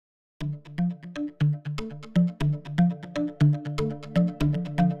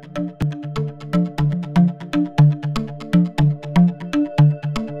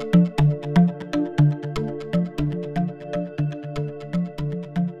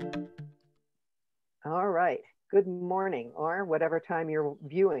All right. Good morning, or whatever time you're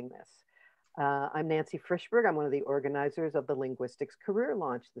viewing this. I'm Nancy Frishberg. I'm one of the organizers of the Linguistics Career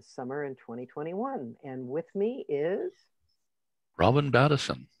Launch this summer in 2021. And with me is Robbin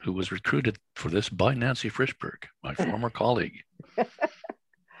Battison, who was recruited for this by Nancy Frishberg, my former colleague.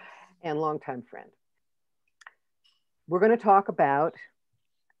 and longtime friend. We're going to talk about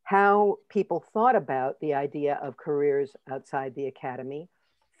how people thought about the idea of careers outside the academy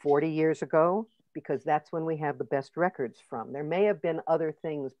 40 years ago, because that's when we have the best records from. There may have been other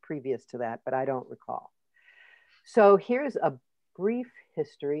things previous to that, but I don't recall. So here's a brief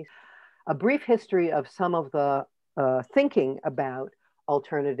history of some of the thinking about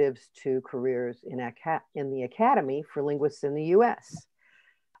alternatives to careers in the academy for linguists in the US.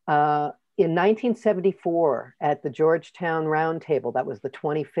 In 1974, at the Georgetown Roundtable, that was the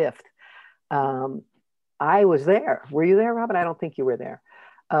 25th, I was there. Were you there, Robin? I don't think you were there.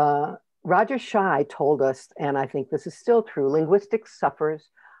 Roger Shai told us, and I think this is still true, linguistics suffers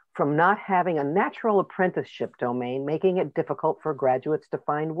from not having a natural apprenticeship domain, making it difficult for graduates to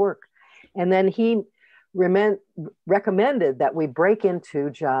find work. And then he recommended that we break into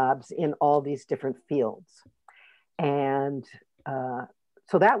jobs in all these different fields. And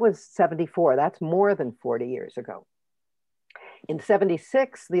so that was 74. That's more than 40 years ago. In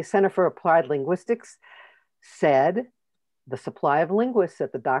 76, the Center for Applied Linguistics said, the supply of linguists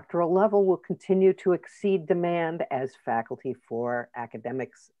at the doctoral level will continue to exceed demand as faculty for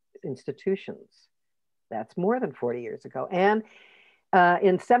academics institutions. That's more than 40 years ago. And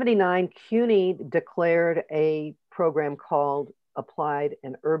in 79, CUNY declared a program called Applied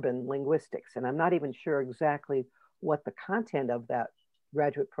and Urban Linguistics. And I'm not even sure exactly what the content of that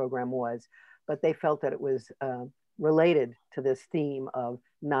graduate program was, but they felt that it was related to this theme of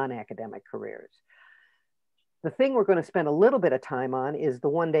non-academic careers. The thing we're going to spend a little bit of time on is the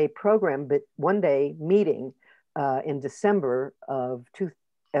one-day program, but one-day meeting in December of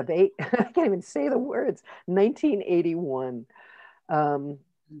I can't even say the words, 1981,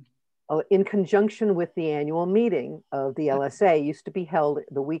 in conjunction with the annual meeting of the LSA, used to be held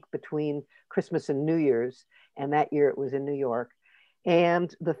the week between Christmas and New Year's, and that year it was in New York.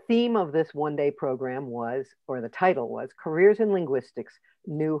 And the theme of this one-day program was, or the title was, Careers in Linguistics,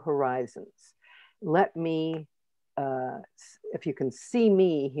 New Horizons. Let me, if you can see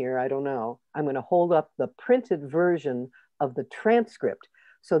me here, I don't know, I'm going to hold up the printed version of the transcript.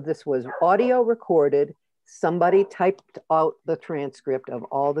 So this was audio recorded. Somebody typed out the transcript of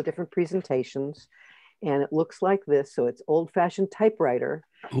all the different presentations, and it looks like this. So it's old-fashioned typewriter.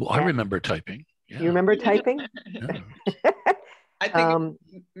 Oh, I remember typing. Yeah. You remember typing? Yeah. I think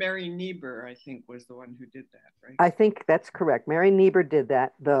Mary Niebuhr, I think, was the one who did that, right? I think that's correct. Mary Niebuhr did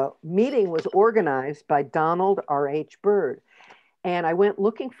that. The meeting was organized by Donald R.H. Byrd. And I went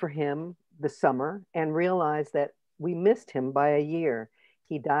looking for him this summer and realized that we missed him by a year.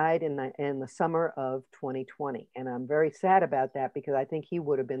 He died in the summer of 2020. And I'm very sad about that because I think he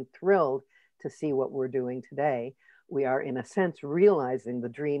would have been thrilled to see what we're doing today. We are, in a sense, realizing the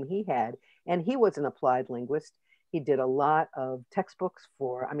dream he had. And he was an applied linguist. He did a lot of textbooks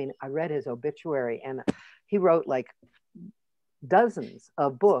I read his obituary, and he wrote like dozens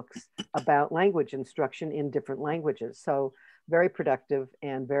of books about language instruction in different languages. So very productive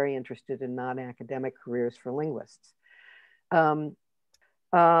and very interested in non-academic careers for linguists. Sue,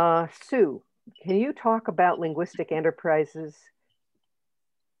 can you talk about linguistic enterprises?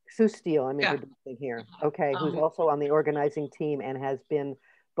 Sue Steele, I'm introducing here. Okay, who's also on the organizing team and has been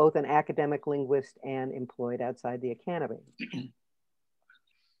both an academic linguist and employed outside the academy.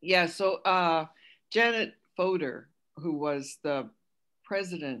 Yeah, so Janet Fodor, who was the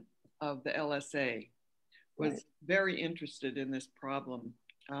president of the LSA, was very interested in this problem.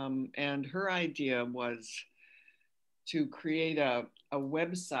 And her idea was to create a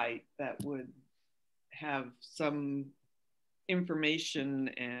website that would have some information,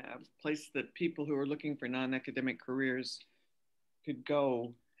 a place that people who are looking for non-academic careers could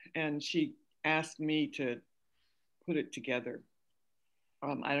go. And she asked me to put it together.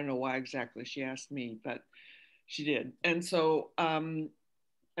 I don't know why exactly she asked me, but she did. And so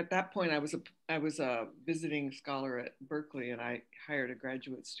at that point, I was a visiting scholar at Berkeley, and I hired a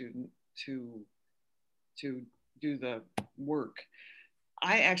graduate student to do the work.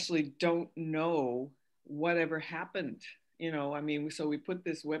 I actually don't know whatever happened. So we put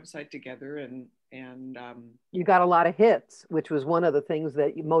this website together, and you got a lot of hits, which was one of the things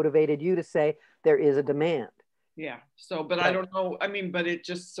that motivated you to say there is a demand. Yeah. So, but I don't know. But it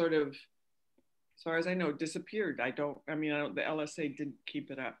just sort of, as far as I know, disappeared. The LSA didn't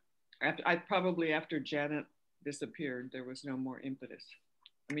keep it up. After Janet disappeared, there was no more impetus.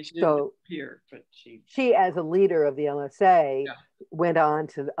 I mean, she didn't So disappear, but she, as a leader of the LSA, yeah. went on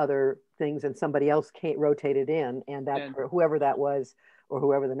to other things, and somebody else rotated in, and that And whoever that was, or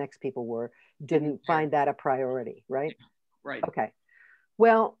whoever the next people were, didn't find that a priority, right? Yeah, right. Okay.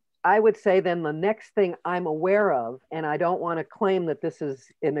 Well, I would say then the next thing I'm aware of, and I don't want to claim that this is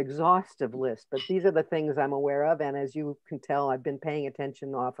an exhaustive list, but these are the things I'm aware of. And as you can tell, I've been paying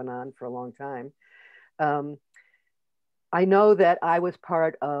attention off and on for a long time. I know that I was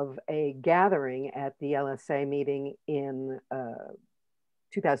part of a gathering at the LSA meeting in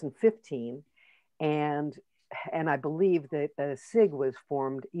 2015, and I believe that the SIG was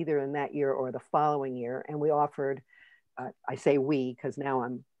formed either in that year or the following year, and we offered, I say we because now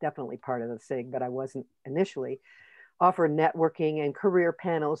I'm definitely part of the SIG, but I wasn't initially, offered networking and career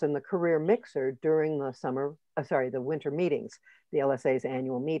panels in the career mixer during the winter meetings, the LSA's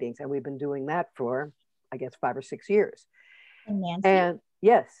annual meetings, and we've been doing that for, I guess, 5 or 6 years. And Nancy? And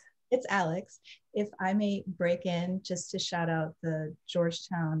yes. It's Alex. If I may break in just to shout out the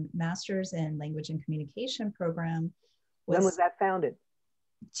Georgetown Masters in Language and Communication program. When was that founded?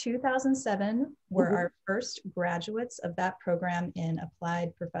 2007 were our first graduates of that program in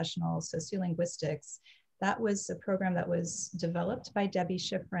applied professional sociolinguistics. That was a program that was developed by Debbie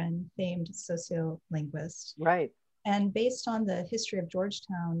Schifrin, famed sociolinguist. Right. And based on the history of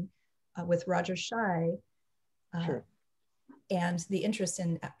Georgetown with Roger Schei, sure. and the interest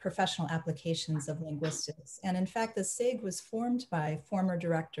in professional applications of linguistics. And in fact, the SIG was formed by former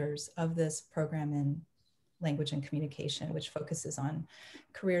directors of this program in language and communication, which focuses on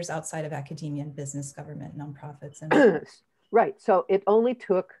careers outside of academia and business, government, nonprofits. And right, so it only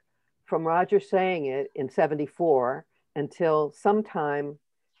took from Roger saying it in 74 until sometime,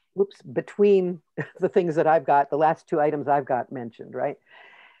 between the things that I've got, the last 2 items I've got mentioned, right?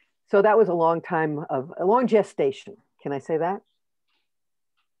 So that was a long time of, a long gestation. Can I say that?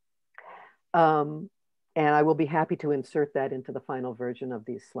 And I will be happy to insert that into the final version of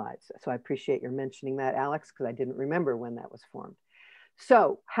these slides. So I appreciate your mentioning that, Alex, because I didn't remember when that was formed.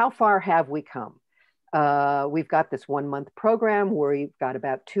 So how far have we come? We've got this 1-month program where we've got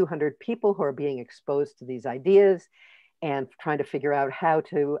about 200 people who are being exposed to these ideas and trying to figure out how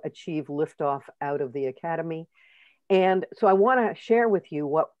to achieve liftoff out of the academy. And so I want to share with you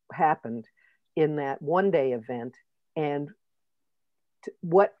what happened in that one-day event and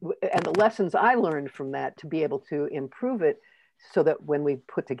the lessons I learned from that to be able to improve it so that when we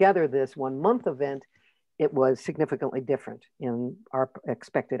put together this 1-month event, it was significantly different in our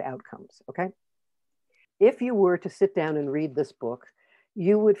expected outcomes, okay? If you were to sit down and read this book,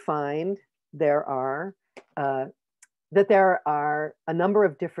 you would find there are a number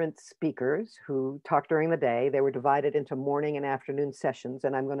of different speakers who talk during the day. They were divided into morning and afternoon sessions,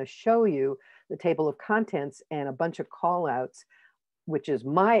 and I'm going to show you the table of contents and a bunch of call outs, which is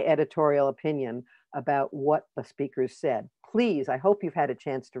my editorial opinion about what the speakers said. Please, I hope you've had a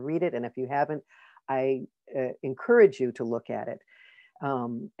chance to read it, and if you haven't, I encourage you to look at it.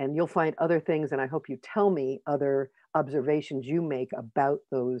 And you'll find other things, and I hope you tell me other observations you make about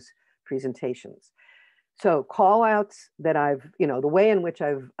those presentations. So call outs that the way in which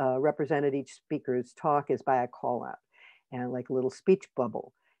I've represented each speaker's talk is by a call out and like a little speech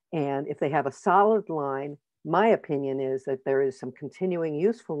bubble. And if they have a solid line, my opinion is that there is some continuing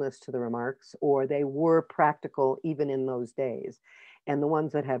usefulness to the remarks, or they were practical even in those days. And the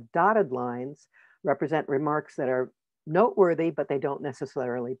ones that have dotted lines represent remarks that are noteworthy, but they don't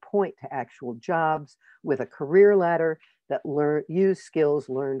necessarily point to actual jobs with a career ladder that use skills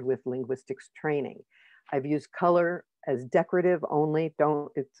learned with linguistics training. I've used color as decorative only.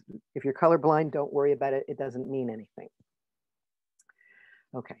 If you're colorblind, don't worry about it. It doesn't mean anything.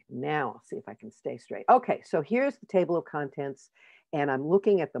 Okay, now I'll see if I can stay straight. Okay, so here's the table of contents, and I'm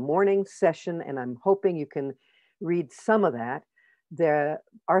looking at the morning session, and I'm hoping you can read some of that.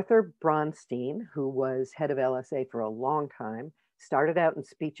 Arthur Bronstein, who was head of LSA for a long time, started out in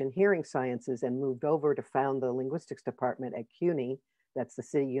speech and hearing sciences and moved over to found the linguistics department at CUNY, that's the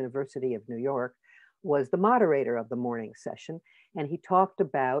City University of New York, was the moderator of the morning session, and he talked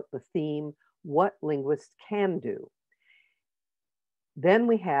about the theme, what linguists can do. Then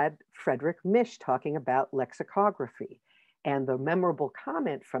we had Frederick Misch talking about lexicography. And the memorable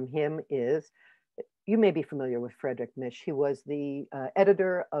comment from him is, you may be familiar with Frederick Misch. He was the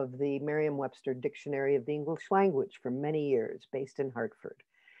editor of the Merriam-Webster Dictionary of the English Language for many years, based in Hartford.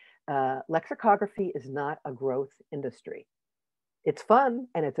 Lexicography is not a growth industry. It's fun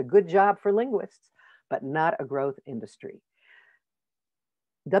and it's a good job for linguists, but not a growth industry.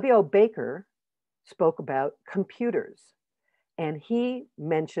 W.O. Baker spoke about computers. And he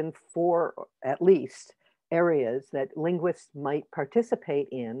mentioned 4, at least, areas that linguists might participate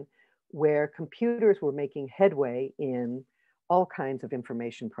in where computers were making headway in all kinds of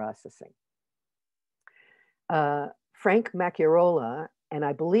information processing. Frank Macchiarola, and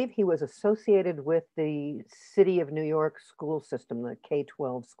I believe he was associated with the City of New York school system, the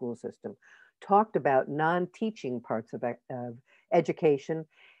K-12 school system, talked about non-teaching parts of education.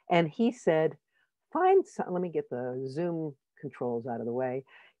 And he said, find some, let me get the Zoom controls out of the way.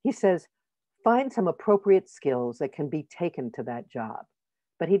 He says, find some appropriate skills that can be taken to that job.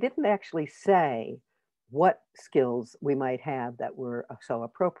 But he didn't actually say what skills we might have that were so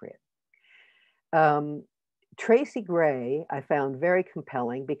appropriate. Tracy Gray, I found very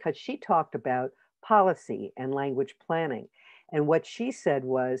compelling because she talked about policy and language planning. And what she said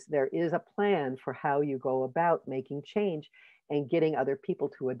was there is a plan for how you go about making change and getting other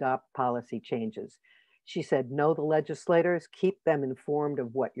people to adopt policy changes. She said, know the legislators, keep them informed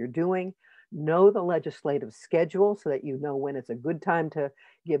of what you're doing, know the legislative schedule so that you know when it's a good time to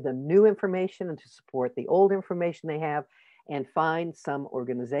give them new information and to support the old information they have, and find some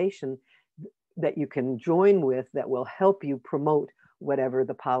organization that you can join with that will help you promote whatever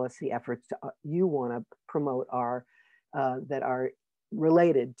the policy efforts you want to promote are that are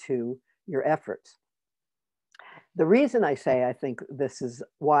related to your efforts. The reason I say I think this is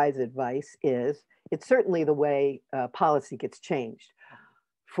wise advice is it's certainly the way policy gets changed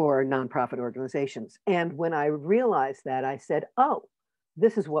for nonprofit organizations. And when I realized that, I said, oh,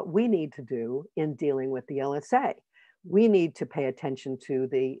 this is what we need to do in dealing with the LSA. We need to pay attention to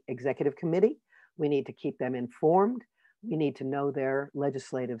the executive committee. We need to keep them informed. We need to know their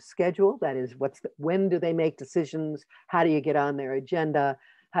legislative schedule. That is, when do they make decisions? How do you get on their agenda?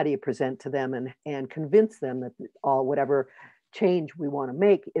 How do you present to them and convince them that whatever change we want to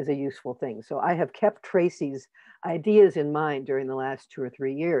make is a useful thing? So I have kept Tracy's ideas in mind during the last 2 or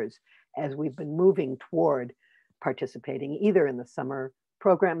 3 years as we've been moving toward participating either in the summer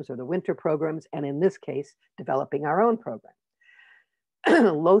programs or the winter programs, and in this case, developing our own program.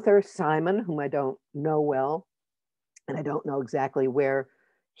 Lothar Simon, whom I don't know well, and I don't know exactly where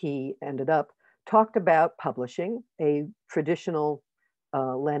he ended up, talked about publishing, a traditional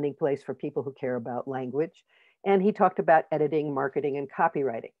landing place for people who care about language. And he talked about editing, marketing, and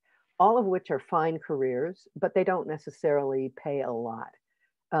copywriting, all of which are fine careers, but they don't necessarily pay a lot,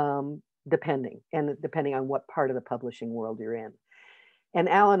 depending on what part of the publishing world you're in. And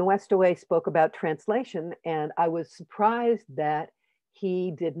Alan Westaway spoke about translation, and I was surprised that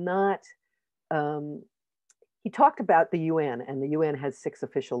he did not, he talked about the UN, and the UN has 6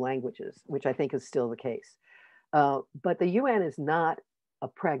 official languages, which I think is still the case. But the UN is not a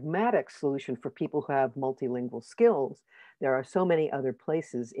pragmatic solution for people who have multilingual skills. There are so many other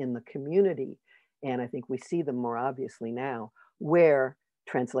places in the community, and I think we see them more obviously now, where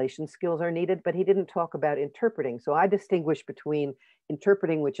translation skills are needed, but he didn't talk about interpreting. So I distinguish between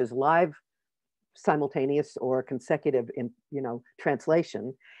interpreting, which is live, simultaneous or consecutive in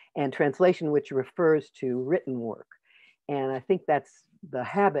translation, and translation, which refers to written work. And I think that's the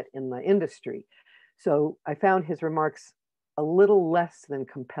habit in the industry. So I found his remarks a little less than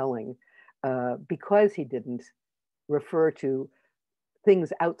compelling because he didn't refer to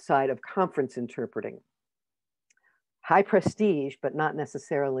things outside of conference interpreting. High prestige, but not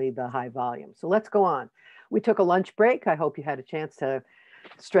necessarily the high volume. So let's go on. We took a lunch break. I hope you had a chance to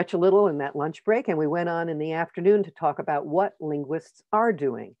stretch a little in that lunch break. And we went on in the afternoon to talk about what linguists are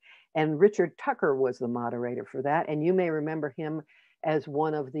doing. And Richard Tucker was the moderator for that. And you may remember him as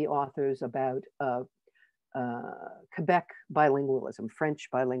one of the authors about Quebec bilingualism, French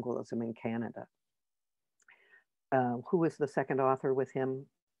bilingualism in Canada. Who was the second author with him?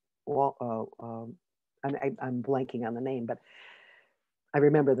 I'm blanking on the name, but I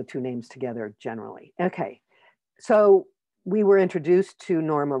remember the 2 names together generally. Okay, so we were introduced to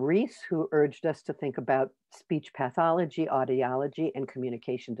Norma Reese, who urged us to think about speech pathology, audiology, and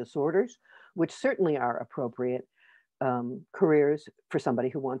communication disorders, which certainly are appropriate careers for somebody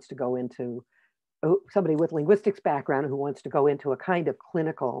who wants to go into, somebody with linguistics background who wants to go into a kind of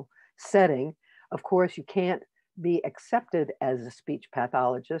clinical setting. Of course, you can't be accepted as a speech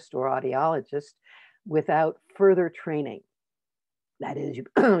pathologist or audiologist without further training. That is,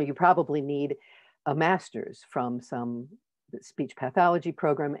 you probably need a master's from some speech pathology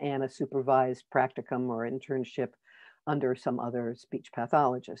program and a supervised practicum or internship under some other speech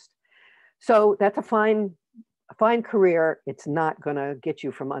pathologist. So that's a fine career. It's not going to get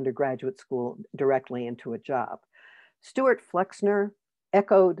you from undergraduate school directly into a job. Stuart Flexner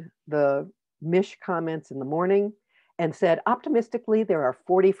echoed the Mish comments in the morning and said, optimistically, there are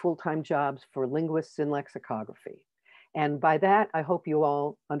 40 full-time jobs for linguists in lexicography. And by that, I hope you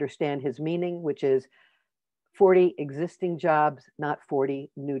all understand his meaning, which is 40 existing jobs, not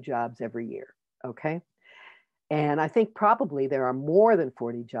 40 new jobs every year, okay? And I think probably there are more than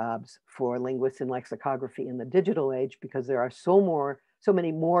 40 jobs for linguists in lexicography in the digital age, because there are so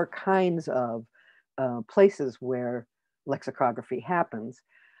many more kinds of places where lexicography happens.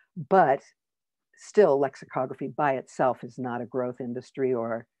 But still, lexicography by itself is not a growth industry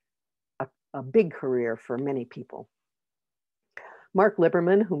or a big career for many people. Mark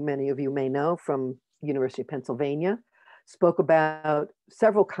Liberman, who many of you may know from University of Pennsylvania, spoke about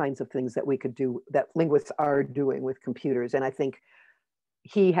several kinds of things that we could do, that linguists are doing with computers. And I think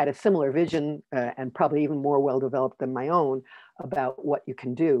he had a similar vision and probably even more well-developed than my own about what you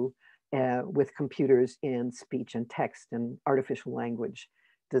can do with computers in speech and text and artificial language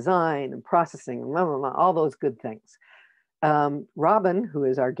design and processing, blah, blah, blah, all those good things. Robbin, who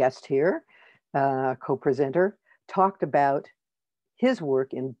is our guest here, co-presenter, talked about his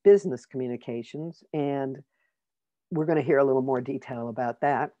work in business communications, and we're going to hear a little more detail about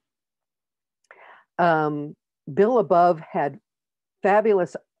that. Bill above had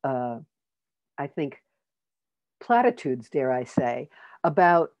fabulous, I think, platitudes, dare I say,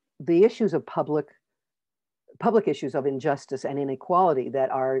 about the issues of public issues of injustice and inequality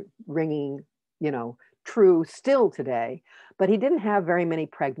that are ringing, true still today. But he didn't have very many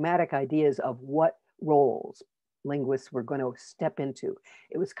pragmatic ideas of what roles linguists were going to step into.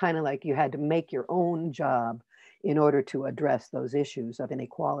 It was kind of like you had to make your own job in order to address those issues of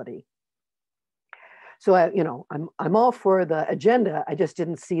inequality. So, I'm all for the agenda. I just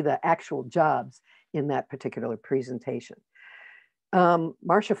didn't see the actual jobs in that particular presentation.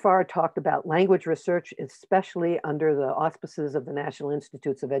 Marcia Farr talked about language research, especially under the auspices of the National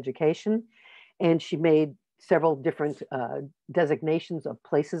Institutes of Education. And she made several different designations of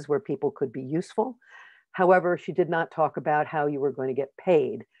places where people could be useful. However, she did not talk about how you were going to get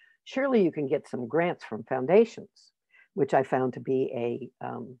paid. Surely you can get some grants from foundations, which I found to be a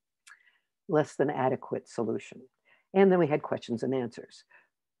less than adequate solution. And then we had questions and answers.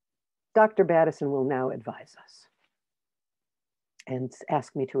 Dr. Battison will now advise us and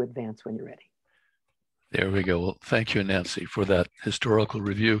ask me to advance when you're ready. There we go. Well, thank you, Nancy, for that historical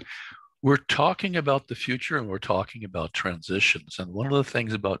review. We're talking about the future and we're talking about transitions. And one of the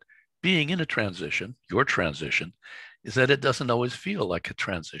things about being in a transition, your transition, is that it doesn't always feel like a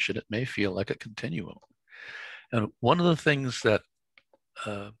transition. It may feel like a continuum. And one of the things that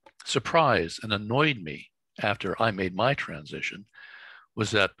surprised and annoyed me after I made my transition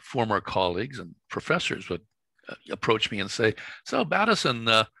was that former colleagues and professors would approach me and say, "So Battison,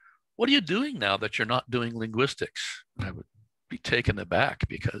 what are you doing now that you're not doing linguistics?" And I would be taken aback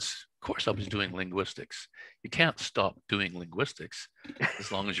because, of course, I was doing linguistics. You can't stop doing linguistics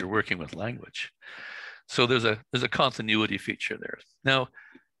as long as you're working with language. So there's a continuity feature there. Now,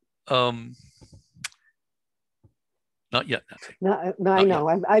 not yet, Nancy. No, I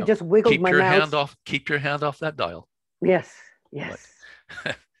know. I just wiggled my mouse. Keep your hand off that dial. Yes, yes.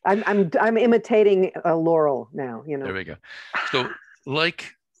 Right. I'm imitating Laurel now. There we go. So,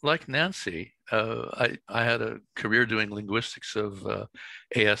 like Nancy, I had a career doing linguistics of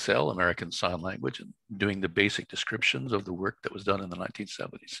ASL, American Sign Language, and doing the basic descriptions of the work that was done in the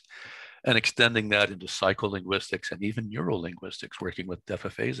 1970s, and extending that into psycholinguistics and even neurolinguistics, working with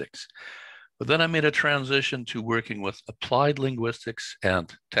deafaphasics. But then I made a transition to working with applied linguistics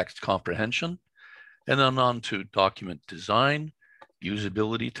and text comprehension, and then on to document design,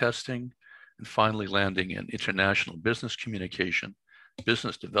 usability testing, and finally landing in international business communication,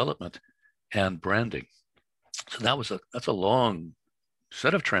 business development, and branding. So that's a long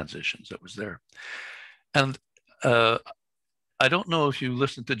set of transitions that was there. And I don't know if you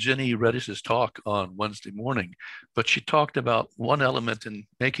listened to Jenny Reddish's talk on Wednesday morning, but she talked about one element in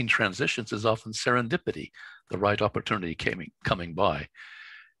making transitions is often serendipity, the right opportunity coming by.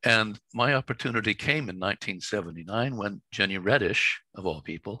 And my opportunity came in 1979 when Jenny Reddish, of all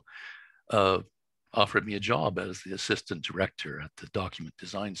people, offered me a job as the assistant director at the Document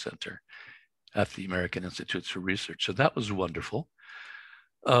Design Center at the American Institutes for Research. So that was wonderful.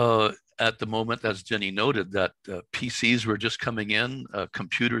 At the moment, as Jenny noted, that PCs were just coming in,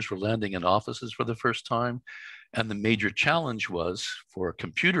 computers were landing in offices for the first time. And the major challenge was for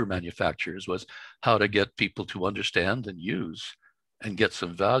computer manufacturers was how to get people to understand and use and get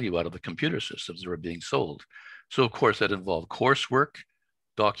some value out of the computer systems that were being sold. So of course that involved coursework,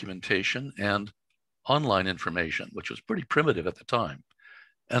 documentation, and online information, which was pretty primitive at the time.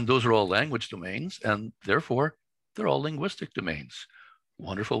 And those are all language domains, and therefore they're all linguistic domains.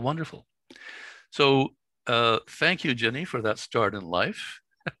 Wonderful, wonderful. So thank you, Jenny, for that start in life.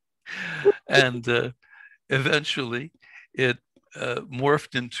 And eventually it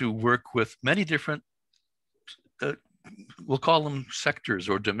morphed into work with many different we'll call them sectors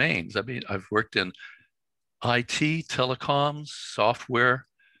or domains. I mean, I've worked in IT, telecoms, software,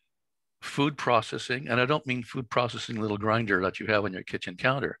 food processing, and I don't mean food processing little grinder that you have on your kitchen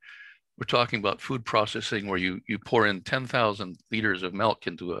counter. We're talking about food processing where you pour in 10,000 liters of milk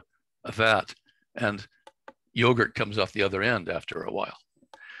into a vat and yogurt comes off the other end after a while.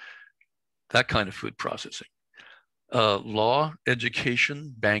 That kind of food processing. Law,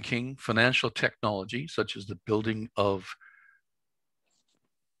 education, banking, financial technology, such as the building of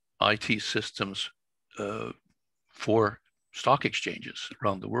IT systems for stock exchanges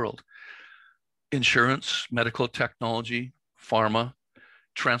around the world. Insurance, medical technology, pharma,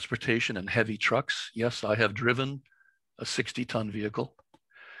 transportation and heavy trucks. Yes, I have driven a 60-ton vehicle.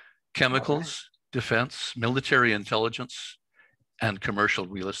 Chemicals, defense, military intelligence, and commercial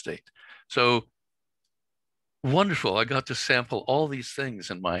real estate. So wonderful. I got to sample all these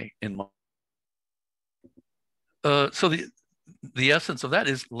things in my so the essence of that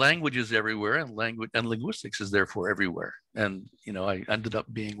is language is everywhere, and linguistics is therefore everywhere. And you know, I ended up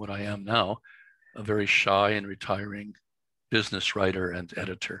being what I am now, a very shy and retiring business writer and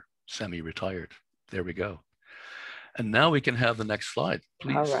editor, semi-retired. There we go. And now we can have the next slide,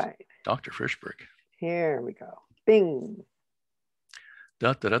 please. All right. Dr. Frishberg. Here we go. Bing.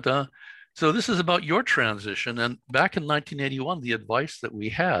 Da, da, da, da. So this is about your transition. And back in 1981, the advice that we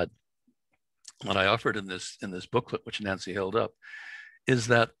had, what I offered in this booklet, which Nancy held up, is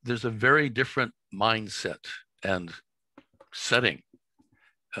that there's a very different mindset and setting,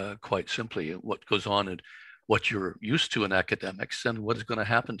 quite simply, what goes on and what you're used to in academics and what is going to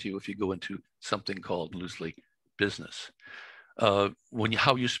happen to you if you go into something called loosely business.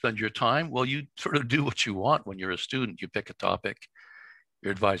 How you spend your time, well, you sort of do what you want when you're a student. You pick a topic,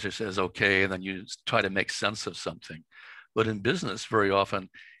 your advisor says, okay, and then you try to make sense of something. But in business, very often,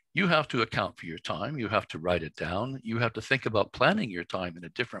 you have to account for your time. You have to write it down. You have to think about planning your time in a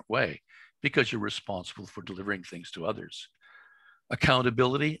different way because you're responsible for delivering things to others.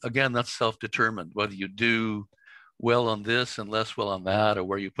 Accountability, again, that's self-determined, whether you do well on this and less well on that, or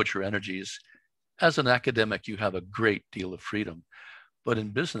where you put your energies. As an academic, you have a great deal of freedom. But in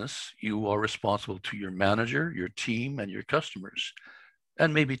business, you are responsible to your manager, your team, and your customers,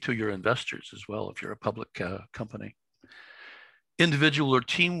 and maybe to your investors as well, if you're a public company. Individual or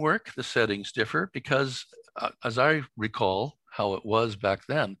teamwork, the settings differ because, as I recall how it was back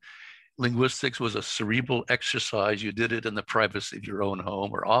then, linguistics was a cerebral exercise. You did it in the privacy of your own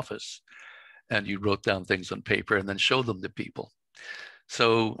home or office, and you wrote down things on paper and then showed them to people.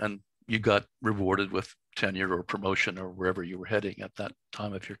 So, and you got rewarded with tenure or promotion or wherever you were heading at that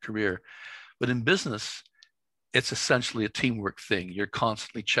time of your career. But in business, it's essentially a teamwork thing. You're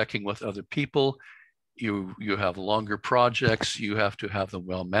constantly checking with other people. You have longer projects. You have to have them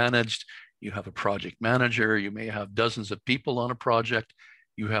well managed. You have a project manager. You may have dozens of people on a project.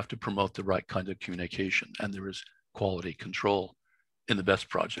 You have to promote the right kind of communication. And there is quality control in the best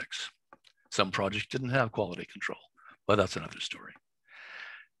projects. Some projects didn't have quality control, but that's another story.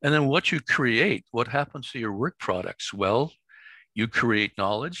 And then what you create, what happens to your work products? Well, you create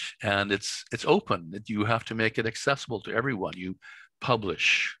knowledge and it's open. You have to make it accessible to everyone. You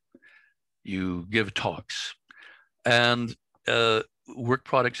publish, you give talks, and work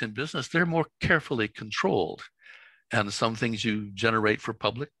products in business, they're more carefully controlled. And some things you generate for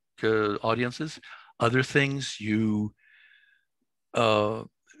public audiences, other things you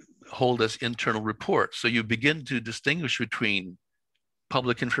hold as internal reports. So you begin to distinguish between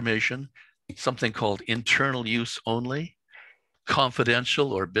public information, something called internal use only,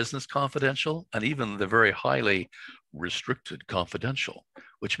 confidential or business confidential, and even the very highly restricted confidential,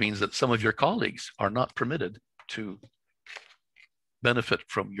 which means that some of your colleagues are not permitted to benefit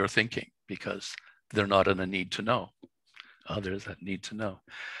from your thinking because they're not in a need to know. There's that need to know.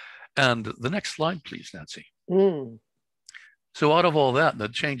 And the next slide, please, Nancy. So out of all that, the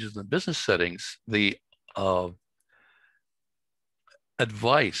changes in the business settings, the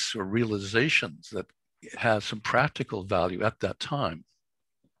advice or realizations that has some practical value at that time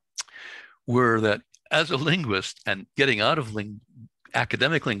were that as a linguist and getting out of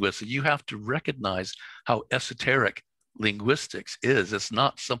academic linguistics, you have to recognize how esoteric linguistics is. It's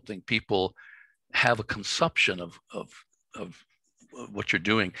not something people have a conception of what you're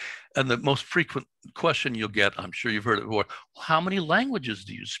doing. And the most frequent question you'll get, I'm sure you've heard it before, how many languages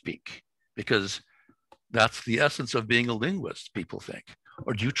do you speak? Because that's the essence of being a linguist, people think.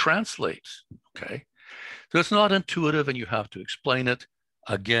 Or do you translate? Okay. So it's not intuitive and you have to explain it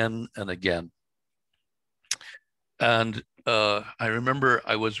again and again. And I remember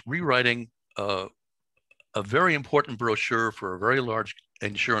I was rewriting a very important brochure for a very large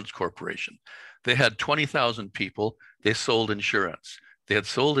insurance corporation. They had 20,000 people. They sold insurance. They had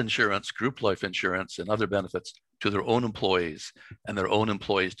sold insurance, group life insurance, and other benefits to their own employees, and their own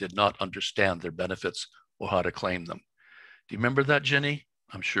employees did not understand their benefits or how to claim them. Do you remember that, Jenny?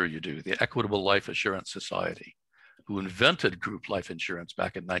 I'm sure you do. The Equitable Life Assurance Society, who invented group life insurance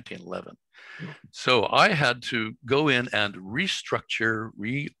back in 1911. So I had to go in and restructure,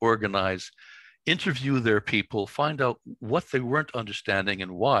 reorganize, interview their people, find out what they weren't understanding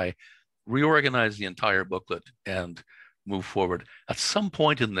and why, reorganize the entire booklet and move forward. At some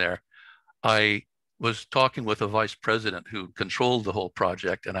point in there, I was talking with a vice president who controlled the whole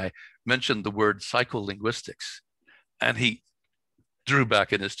project, and I mentioned the word psycholinguistics, and he drew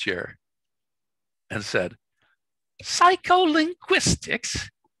back in his chair and said, "Psycholinguistics?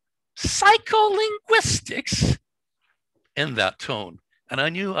 Psycholinguistics?" in that tone. And I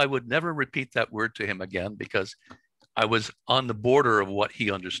knew I would never repeat that word to him again because I was on the border of what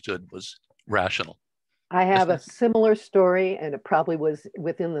he understood was rational. I have a similar story, and it probably was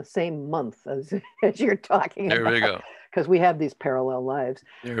within the same month as you're talking about. There we go. Because we have these parallel lives.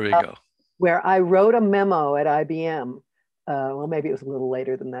 There we go. Where I wrote a memo at IBM. Well, maybe it was a little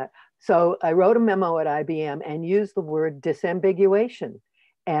later than that. So I wrote a memo at IBM and used the word disambiguation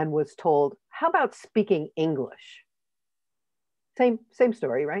and was told, how about speaking English? Same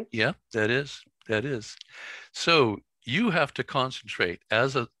story, right? Yeah, that is. So you have to concentrate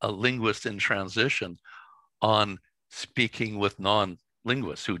as a linguist in transition on speaking with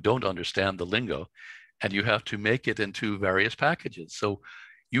non-linguists who don't understand the lingo, and you have to make it into various packages. So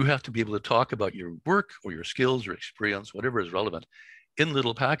you have to be able to talk about your work or your skills or experience, whatever is relevant, in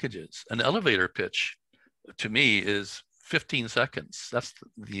little packages. An elevator pitch, to me, is 15 seconds. That's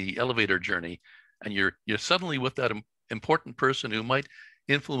the elevator journey. And you're suddenly with that important person who might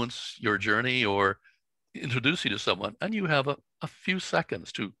influence your journey or introduce you to someone, and you have a few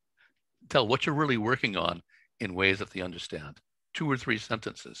seconds to tell what you're really working on in ways that they understand. 2 or 3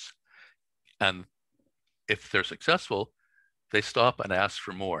 sentences. And if they're successful, they stop and ask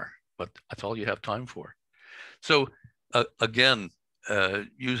for more, but that's all you have time for. So again,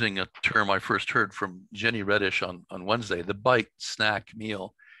 using a term I first heard from Jenny Reddish on Wednesday, the bite, snack,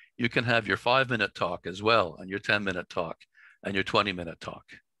 meal, you can have your 5-minute talk as well, and your 10-minute talk, and your 20-minute talk,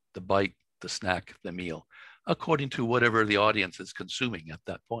 the bite, the snack, the meal, according to whatever the audience is consuming at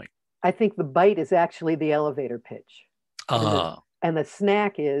that point. I think the bite is actually the elevator pitch. And the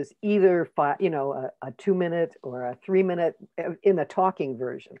snack is either a 2-minute or a 3-minute in the talking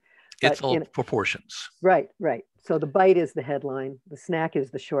version. It's all proportions. Right. So the bite is the headline, the snack is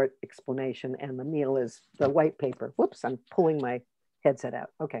the short explanation, and the meal is the white paper. Whoops, I'm pulling my headset out.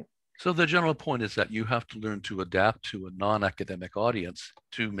 Okay. So the general point is that you have to learn to adapt to a non-academic audience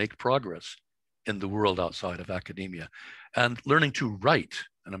to make progress in the world outside of academia. And learning to write,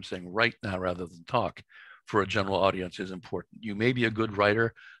 and I'm saying write now rather than talk, for a general audience is important. You may be a good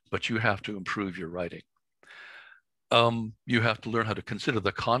writer, but you have to improve your writing. You have to learn how to consider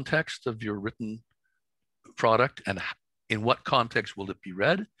the context of your written product and in what context will it be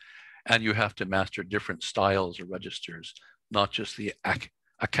read. And you have to master different styles or registers, not just the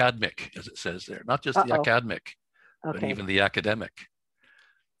academic, as it says there, not just the academic, but even the academic.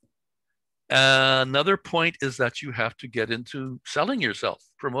 Another point is that you have to get into selling yourself,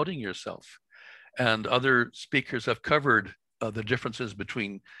 promoting yourself. And other speakers have covered the differences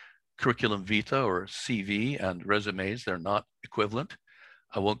between curriculum vitae or CV and resumes. They're not equivalent.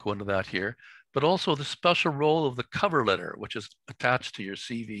 I won't go into that here. But also the special role of the cover letter, which is attached to your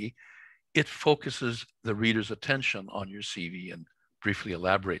CV. It focuses the reader's attention on your CV and briefly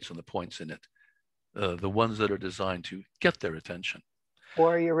elaborates on the points in it, the ones that are designed to get their attention.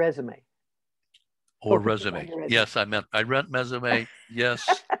 Or your resume. Or resume. Yes, I meant resume. Yes,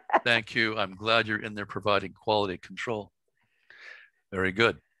 thank you. I'm glad you're in there providing quality control. Very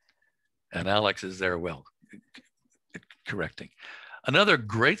good. And Alex is there well, correcting. Another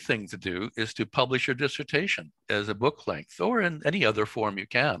great thing to do is to publish your dissertation as a book length or in any other form you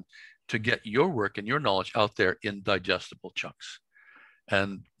can to get your work and your knowledge out there in digestible chunks.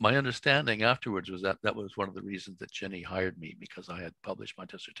 And my understanding afterwards was that that was one of the reasons that Jenny hired me, because I had published my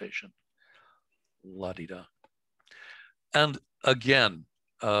dissertation. La-di-da. And again,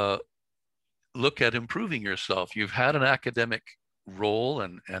 look at improving yourself. You've had an academic role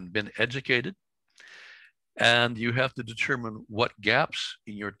and been educated, and you have to determine what gaps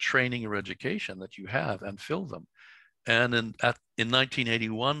in your training or education that you have and fill them. And in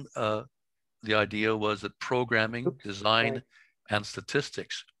 1981, the idea was that programming, design, and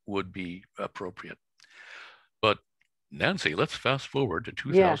statistics would be appropriate. But Nancy, let's fast forward to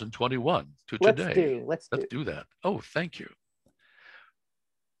 2021, to today. Let's do that. Oh, thank you.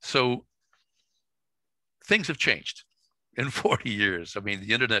 So things have changed in 40 years. I mean,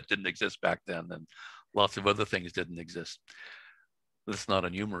 the internet didn't exist back then, and lots of other things didn't exist. Let's not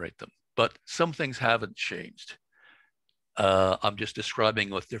enumerate them, but some things haven't changed. I'm just describing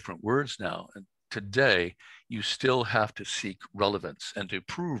with different words now. And today, you still have to seek relevance and to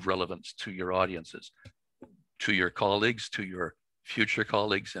prove relevance to your audiences, to your colleagues, to your future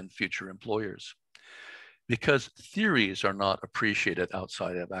colleagues and future employers. Because theories are not appreciated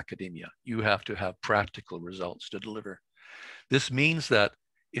outside of academia. You have to have practical results to deliver. This means that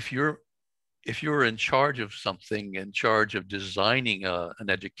if you're in charge of something, in charge of designing an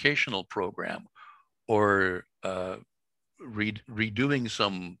educational program, or redoing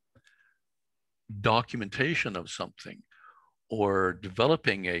some documentation of something, or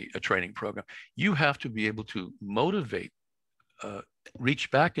developing a training program, you have to be able to motivate,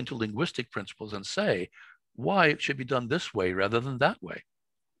 reach back into linguistic principles and say why it should be done this way rather than that way.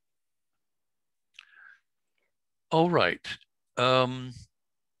 All right. And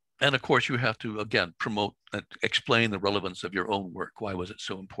of course, you have to, again, promote and explain the relevance of your own work. Why was it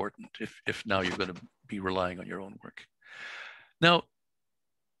so important if now you're going to be relying on your own work? Now,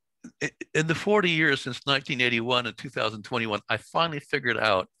 in the 40 years since 1981 and 2021, I finally figured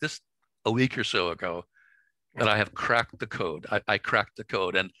out this a week or so ago that I have cracked the code. I cracked the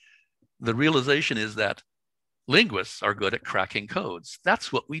code. And the realization is that linguists are good at cracking codes.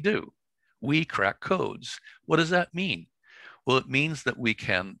 That's what we do. We crack codes. What does that mean? Well, it means that we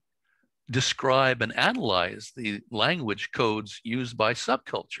can describe and analyze the language codes used by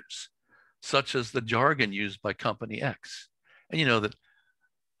subcultures, such as the jargon used by company X. And you know that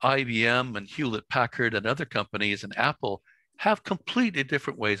IBM and Hewlett Packard and other companies and Apple have completely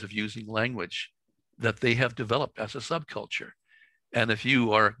different ways of using language that they have developed as a subculture. And if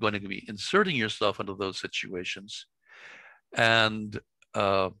you are going to be inserting yourself into those situations and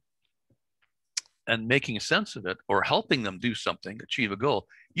making sense of it, or helping them do something, achieve a goal,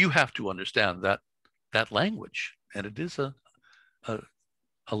 you have to understand that language, and it is a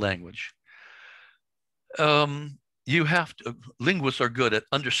language. You have to, linguists are good at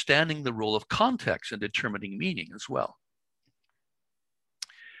understanding the role of context and determining meaning as well.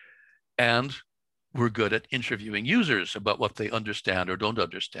 And we're good at interviewing users about what they understand or don't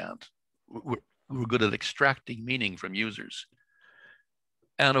understand. We're good at extracting meaning from users.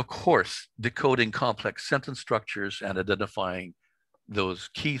 And of course, decoding complex sentence structures and identifying those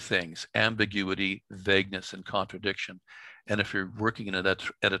key things: ambiguity, vagueness, and contradiction. And if you're working in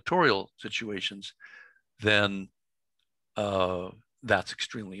editorial situations, then that's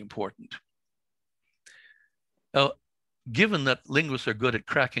extremely important. Now, given that linguists are good at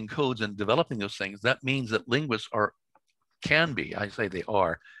cracking codes and developing those things, that means that linguists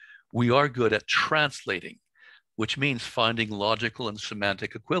we are good at translating, which means finding logical and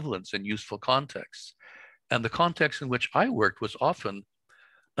semantic equivalence in useful contexts. And the context in which I worked was often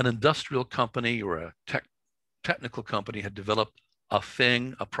an industrial company or a technical company had developed a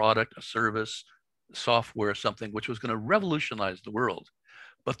thing, a product, a service, software, something which was going to revolutionize the world,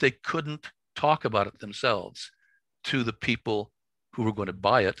 but they couldn't talk about it themselves to the people who were going to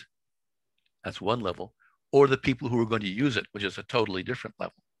buy it. That's one level, or the people who were going to use it, which is a totally different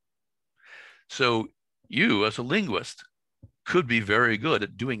level. So you, as a linguist, could be very good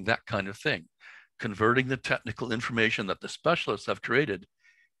at doing that kind of thing, converting the technical information that the specialists have created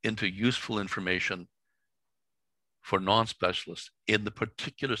into useful information for non-specialists in the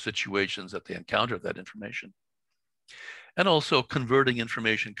particular situations that they encounter that information. And also converting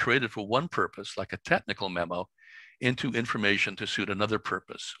information created for one purpose, like a technical memo, into information to suit another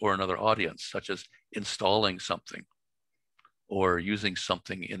purpose or another audience, such as installing something or using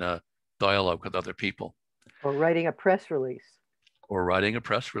something in a dialogue with other people. Or writing a press release. Or writing a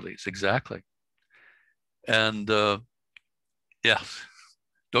press release, exactly. And yes,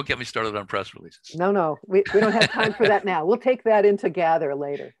 don't get me started on press releases. No, we don't have time for that now. We'll take that into Gather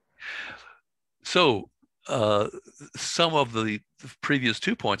later. So some of the previous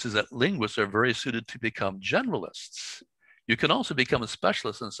 2 points is that linguists are very suited to become generalists. You can also become a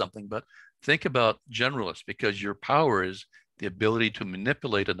specialist in something, but think about generalists, because your power is the ability to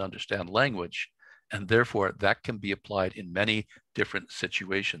manipulate and understand language, and therefore that can be applied in many different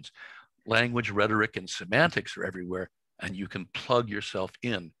situations. Language, rhetoric, and semantics are everywhere, and you can plug yourself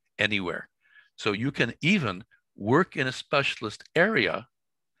in anywhere. So you can even work in a specialist area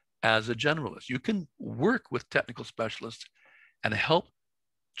as a generalist. You can work with technical specialists and help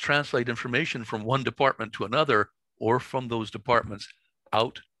translate information from one department to another, or from those departments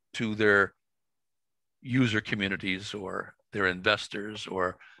out to their user communities or their investors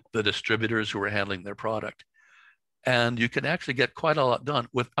or the distributors who are handling their product. And you can actually get quite a lot done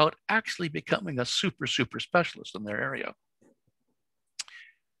without actually becoming a super specialist in their area.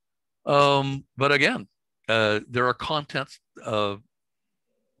 But again, there are content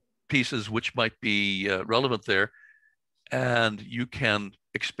pieces which might be relevant there, and you can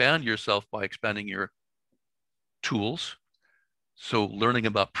expand yourself by expanding your tools. So learning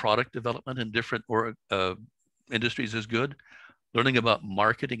about product development in different industries is good. Learning about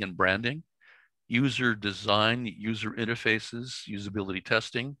marketing and branding, user design, user interfaces, usability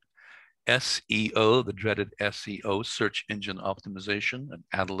testing, SEO, the dreaded SEO, search engine optimization, and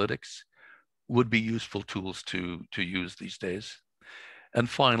analytics would be useful tools to use these days. And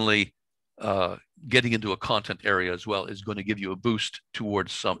finally, getting into a content area as well is going to give you a boost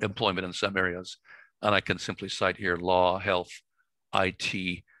towards some employment in some areas. And I can simply cite here law, health,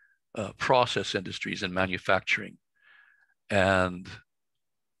 IT, process industries, and manufacturing. And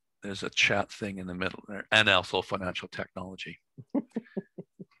there's a chat thing in the middle there, and also financial technology.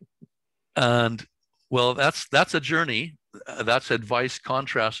 And well, that's a journey. That's advice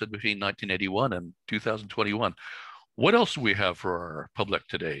contrasted between 1981 and 2021. What else do we have for our public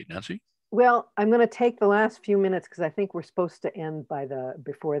today, Nancy? Well, I'm going to take the last few minutes because I think we're supposed to end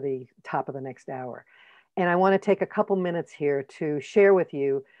before the top of the next hour. And I want to take a couple minutes here to share with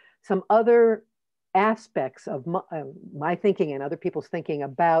you some other aspects of my thinking and other people's thinking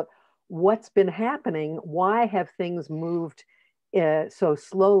about what's been happening. Why have things moved so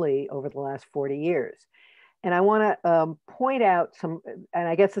slowly over the last 40 years? And I want to point out some, and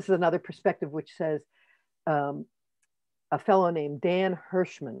I guess this is another perspective which says, a fellow named Dan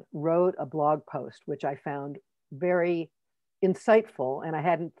Hirschman wrote a blog post, which I found very insightful, and I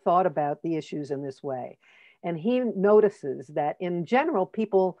hadn't thought about the issues in this way. And he notices that in general,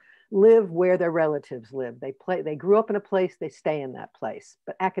 people live where their relatives live. They grew up in a place, they stay in that place.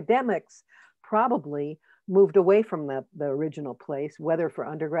 But academics probably moved away from the original place, whether for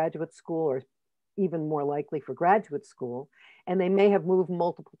undergraduate school or even more likely for graduate school. And they may have moved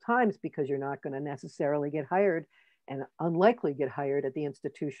multiple times because you're not going to necessarily get hired and unlikely get hired at the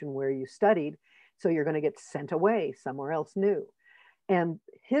institution where you studied. So you're going to get sent away somewhere else new. And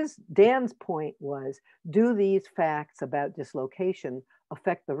Dan's point was, do these facts about dislocation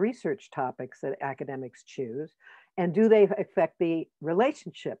affect the research topics that academics choose? And do they affect the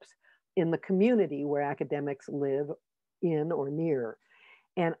relationships in the community where academics live in or near?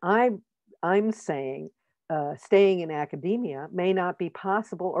 And I'm saying staying in academia may not be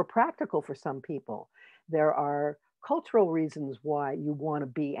possible or practical for some people. There are cultural reasons why you want to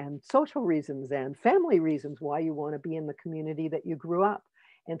be, and social reasons and family reasons why you want to be in the community that you grew up.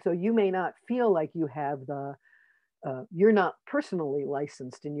 And so you may not feel like you have you're not personally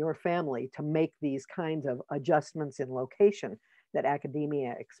licensed in your family to make these kinds of adjustments in location that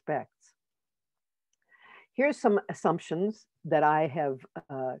academia expects. Here's some assumptions that I have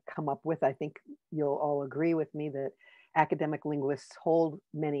come up with. I think you'll all agree with me that academic linguists hold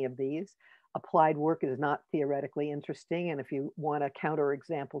many of these. Applied work is not theoretically interesting. And if you want a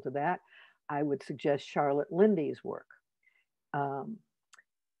counterexample to that, I would suggest Charlotte Lindy's work.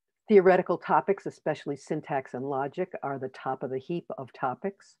 Theoretical topics, especially syntax and logic, are the top of the heap of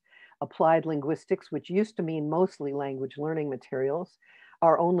topics. Applied linguistics, which used to mean mostly language learning materials,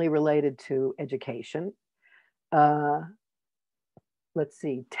 are only related to education. Let's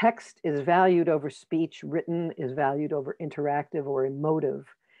see, text is valued over speech, written is valued over interactive or emotive.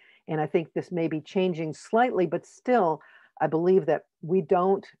 And I think this may be changing slightly, but still, I believe that we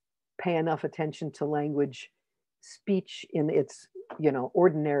don't pay enough attention to language, speech in its,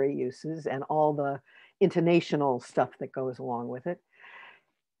 ordinary uses and all the intonational stuff that goes along with it.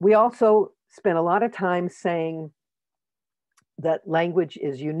 We also spend a lot of time saying that language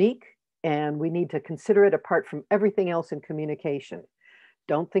is unique and we need to consider it apart from everything else in communication.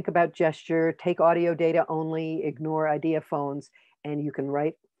 Don't think about gesture, take audio data only, ignore idea phones, and you can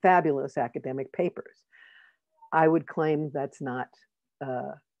write fabulous academic papers. I would claim that's not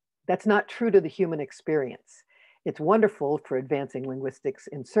true to the human experience. It's wonderful for advancing linguistics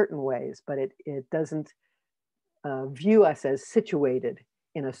in certain ways, but it doesn't view us as situated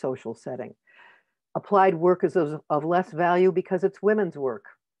in a social setting. Applied work is of less value because it's women's work.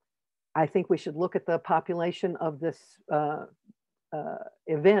 I think we should look at the population of this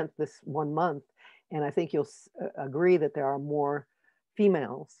event, this 1 month, and I think you'll agree that there are more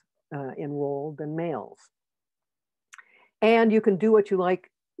females enrolled than males. And you can do what you like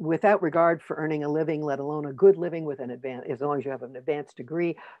without regard for earning a living, let alone a good living with as long as you have an advanced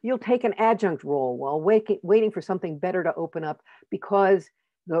degree. You'll take an adjunct role while waiting for something better to open up, because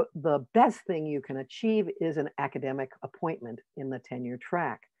the best thing you can achieve is an academic appointment in the tenure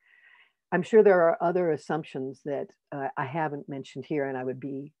track. I'm sure there are other assumptions that I haven't mentioned here, and I would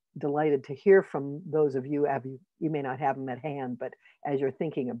be delighted to hear from those of you. You may not have them at hand, but as you're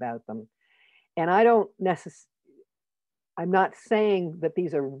thinking about them. And I'm not saying that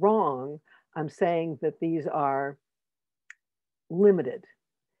these are wrong. I'm saying that these are limited.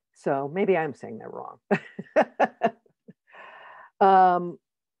 So maybe I'm saying they're wrong.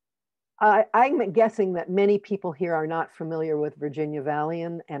 I'm guessing that many people here are not familiar with Virginia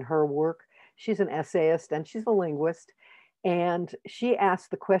Valian and her work. She's an essayist and she's a linguist. And she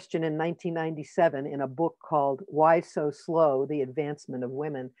asked the question in 1997 in a book called Why So Slow? The Advancement of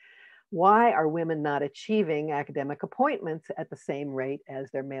Women. Why are women not achieving academic appointments at the same rate as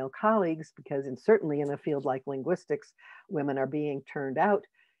their male colleagues? Because certainly in a field like linguistics, women are being turned out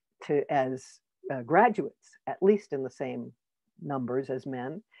as graduates, at least in the same numbers as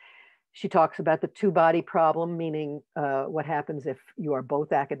men. She talks about the two-body problem, meaning what happens if you are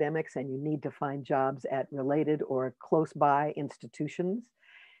both academics and you need to find jobs at related or close-by institutions.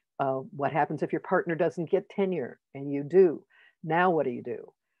 What happens if your partner doesn't get tenure and you do? Now what do you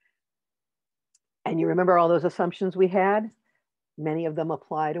do? And you remember all those assumptions we had? Many of them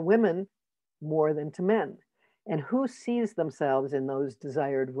apply to women more than to men. And who sees themselves in those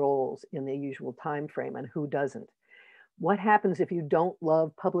desired roles in the usual time frame and who doesn't? What happens if you don't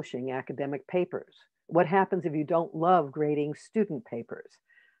love publishing academic papers? What happens if you don't love grading student papers?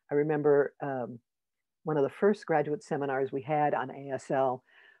 I remember one of the first graduate seminars we had on ASL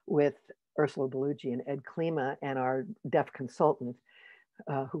with Ursula Bellucci and Ed Klima and our deaf consultant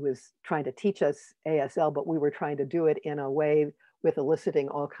who was trying to teach us ASL, but we were trying to do it in a way with eliciting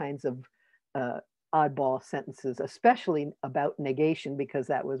all kinds of oddball sentences, especially about negation, because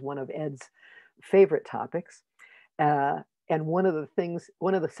that was one of Ed's favorite topics. And one of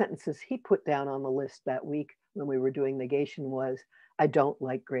the sentences he put down on the list that week when we were doing negation was, I don't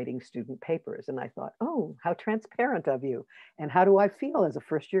like grading student papers. And I thought, oh, how transparent of you. And how do I feel as a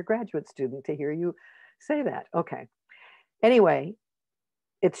first-year graduate student to hear you say that? Okay. Anyway,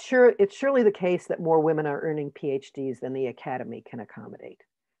 it's surely the case that more women are earning PhDs than the academy can accommodate.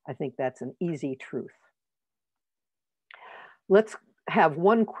 I think that's an easy truth. Let's have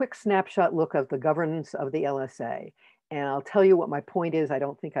one quick snapshot look of the governance of the LSA. And I'll tell you what my point is. I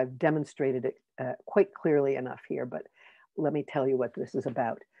don't think I've demonstrated it quite clearly enough here, but let me tell you what this is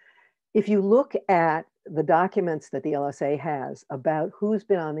about. If you look at the documents that the LSA has about who's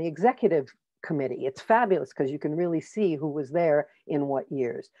been on the executive committee, it's fabulous because you can really see who was there in what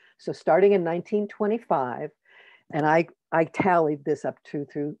years. So starting in 1925, and I tallied this up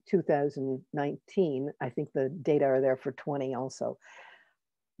through 2019. I think the data are there for 20 also.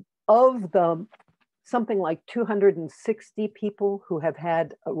 Of the something like 260 people who have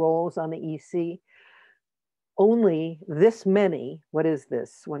had roles on the EC, only this many, what is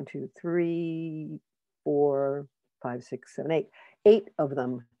this? 1, 2, 3, 4, 5, 6, 7, 8. 8 of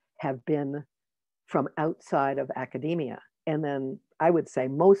them have been from outside of academia. And then I would say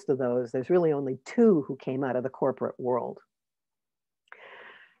most of those, there's really only 2 who came out of the corporate world.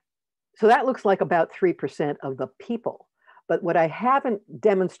 So that looks like about 3% of the people. But what I haven't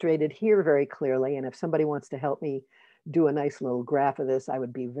demonstrated here very clearly, and if somebody wants to help me do a nice little graph of this, I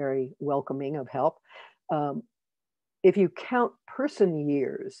would be very welcoming of help. If you count person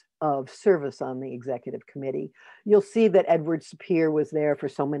years of service on the executive committee, you'll see that Edward Sapir was there for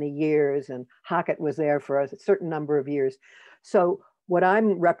so many years and Hockett was there for a certain number of years. So what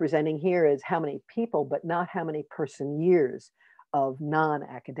I'm representing here is how many people, but not how many person years of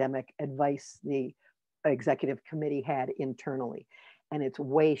non-academic advice the executive committee had internally. And it's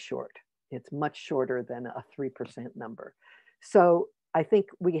way short. It's much shorter than a 3% number. So I think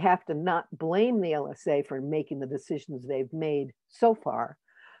we have to not blame the LSA for making the decisions they've made so far,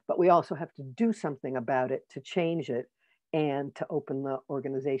 but we also have to do something about it to change it and to open the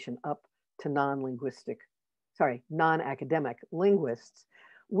organization up to non-academic linguists,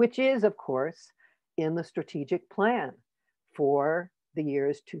 which is, of course, in the strategic plan for the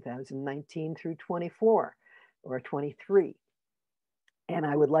years 2019 through 24 or 23. And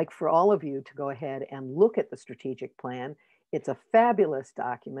I would like for all of you to go ahead and look at the strategic plan. It's a fabulous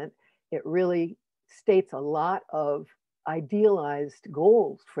document. It really states a lot of idealized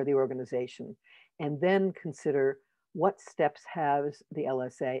goals for the organization, and then consider what steps has the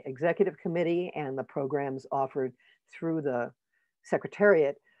LSA Executive Committee and the programs offered through the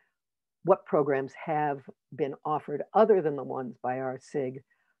Secretariat, what programs have been offered other than the ones by our SIG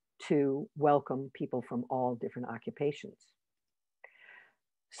to welcome people from all different occupations.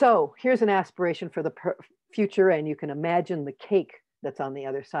 So here's an aspiration for the future, and you can imagine the cake that's on the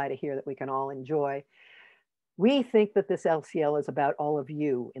other side of here that we can all enjoy. We think that this LCL is about all of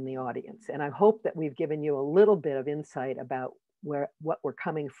you in the audience, and I hope that we've given you a little bit of insight about what we're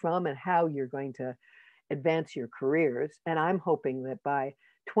coming from and how you're going to advance your careers. And I'm hoping that by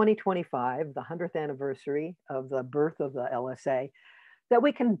 2025, the 100th anniversary of the birth of the LSA, that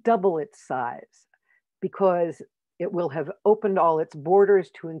we can double its size, because it will have opened all its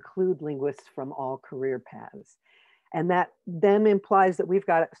borders to include linguists from all career paths. And that then implies that we've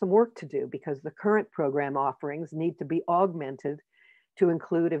got some work to do, because the current program offerings need to be augmented to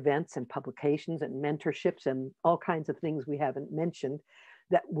include events and publications and mentorships and all kinds of things we haven't mentioned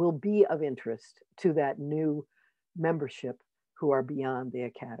that will be of interest to that new membership who are beyond the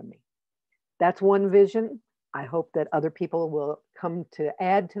academy. That's one vision. I hope that other people will come to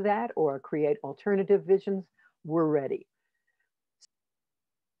add to that or create alternative visions. We're ready.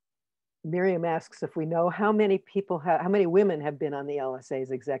 Miriam asks if we know how many women have been on the LSA's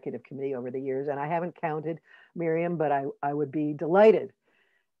executive committee over the years, and I haven't counted, Miriam, but I would be delighted.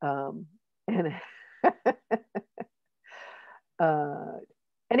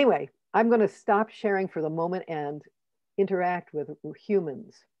 Anyway, I'm going to stop sharing for the moment and interact with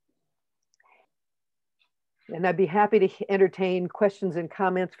humans. And I'd be happy to entertain questions and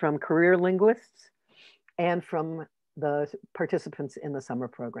comments from career linguists and from the participants in the summer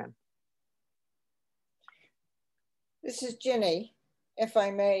program. This is Ginny, if I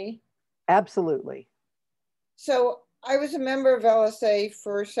may. Absolutely. So I was a member of LSA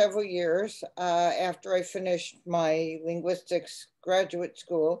for several years after I finished my linguistics graduate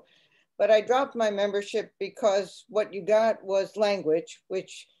school, but I dropped my membership because what you got was language,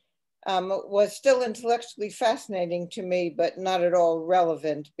 which was still intellectually fascinating to me, but not at all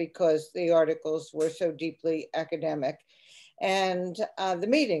relevant because the articles were so deeply academic, and the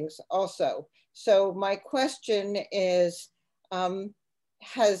meetings also. So my question is,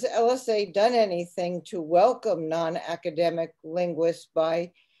 has LSA done anything to welcome non-academic linguists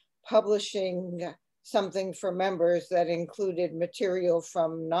by publishing something for members that included material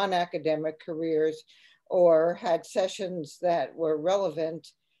from non-academic careers or had sessions that were relevant?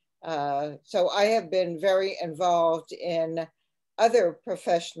 So I have been very involved in other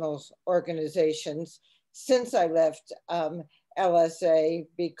professionals organizations since I left LSA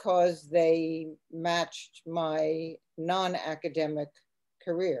because they matched my non-academic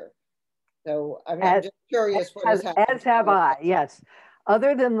career. So I'm just curious what has happened. As have I, yes.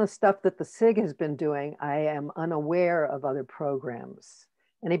 Other than the stuff that the SIG has been doing, I am unaware of other programs.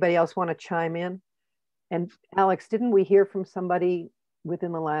 Anybody else want to chime in? And Alex, didn't we hear from somebody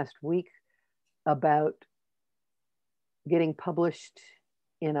within the last week about getting published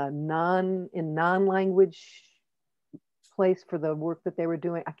in a non-language place for the work that they were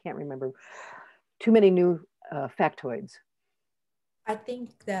doing? I can't remember. Too many new factoids. I think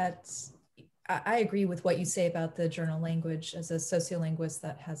that I agree with what you say about the journal language. As a sociolinguist,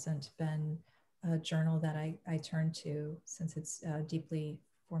 that hasn't been a journal that I turn to since it's deeply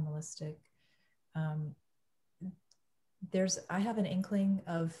formalistic. I have an inkling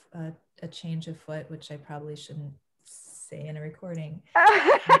of a change afoot, which I probably shouldn't say in a recording.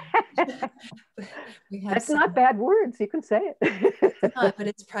 That's not bad words. You can say it. It's not, but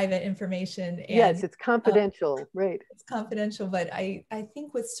it's private information. And, yes, it's confidential, right? It's confidential, but I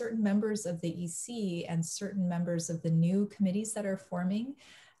think with certain members of the EC and certain members of the new committees that are forming,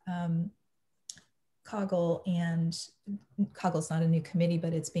 Coggle Coggle's not a new committee,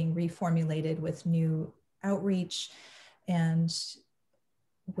 but it's being reformulated with new outreach, and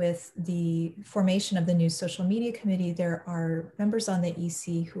with the formation of the new social media committee, there are members on the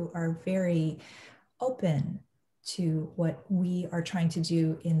EC who are very open to what we are trying to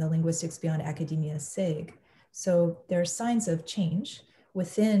do in the Linguistics Beyond Academia SIG. So there are signs of change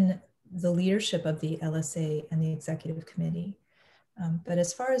within the leadership of the LSA and the executive committee. But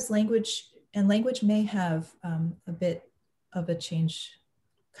as far as language, and language may have a bit of a change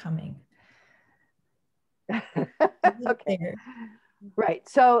coming. Okay. Right.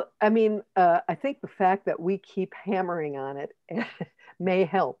 So, I mean, I think the fact that we keep hammering on it may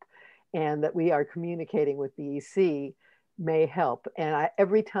help, and that we are communicating with the EC may help. And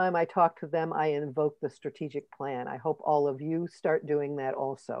every time I talk to them, I invoke the strategic plan. I hope all of you start doing that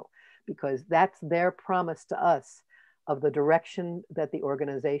also, because that's their promise to us of the direction that the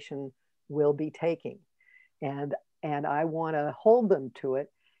organization will be taking. And I want to hold them to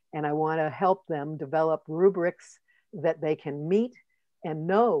it, and I want to help them develop rubrics that they can meet and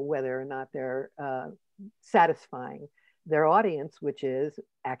know whether or not they're satisfying their audience, which is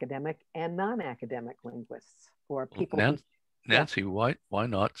academic and non-academic linguists or people. Nancy, why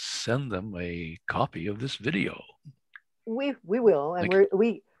not send them a copy of this video? We will, and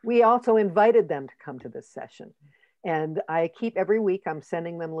we also invited them to come to this session. And I keep every week, I'm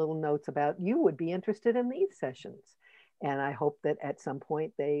sending them little notes about you would be interested in these sessions. And I hope that at some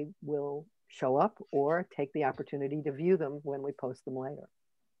point they will show up or take the opportunity to view them when we post them later.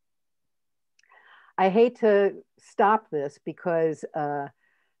 I hate to stop this because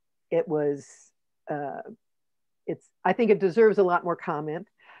it was, I think it deserves a lot more comment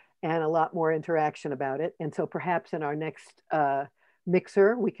and a lot more interaction about it. And so perhaps in our next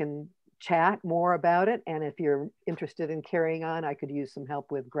mixer, we can chat more about it. And if you're interested in carrying on, I could use some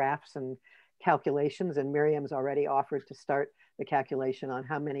help with graphs and calculations. And Miriam's already offered to start the calculation on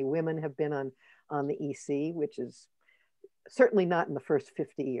how many women have been on the EC, which is certainly not in the first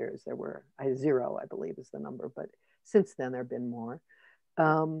 50 years. There were 0, I believe is the number, but since then there have been more.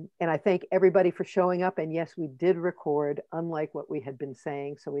 And I thank everybody for showing up. And yes, we did record, unlike what we had been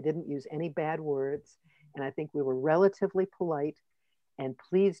saying. So we didn't use any bad words. And I think we were relatively polite. And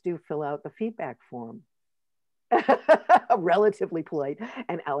please do fill out the feedback form. Relatively polite.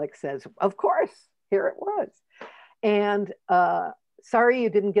 And Alex says, of course, here it was. And sorry you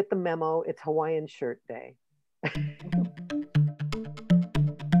didn't get the memo. It's Hawaiian Shirt Day.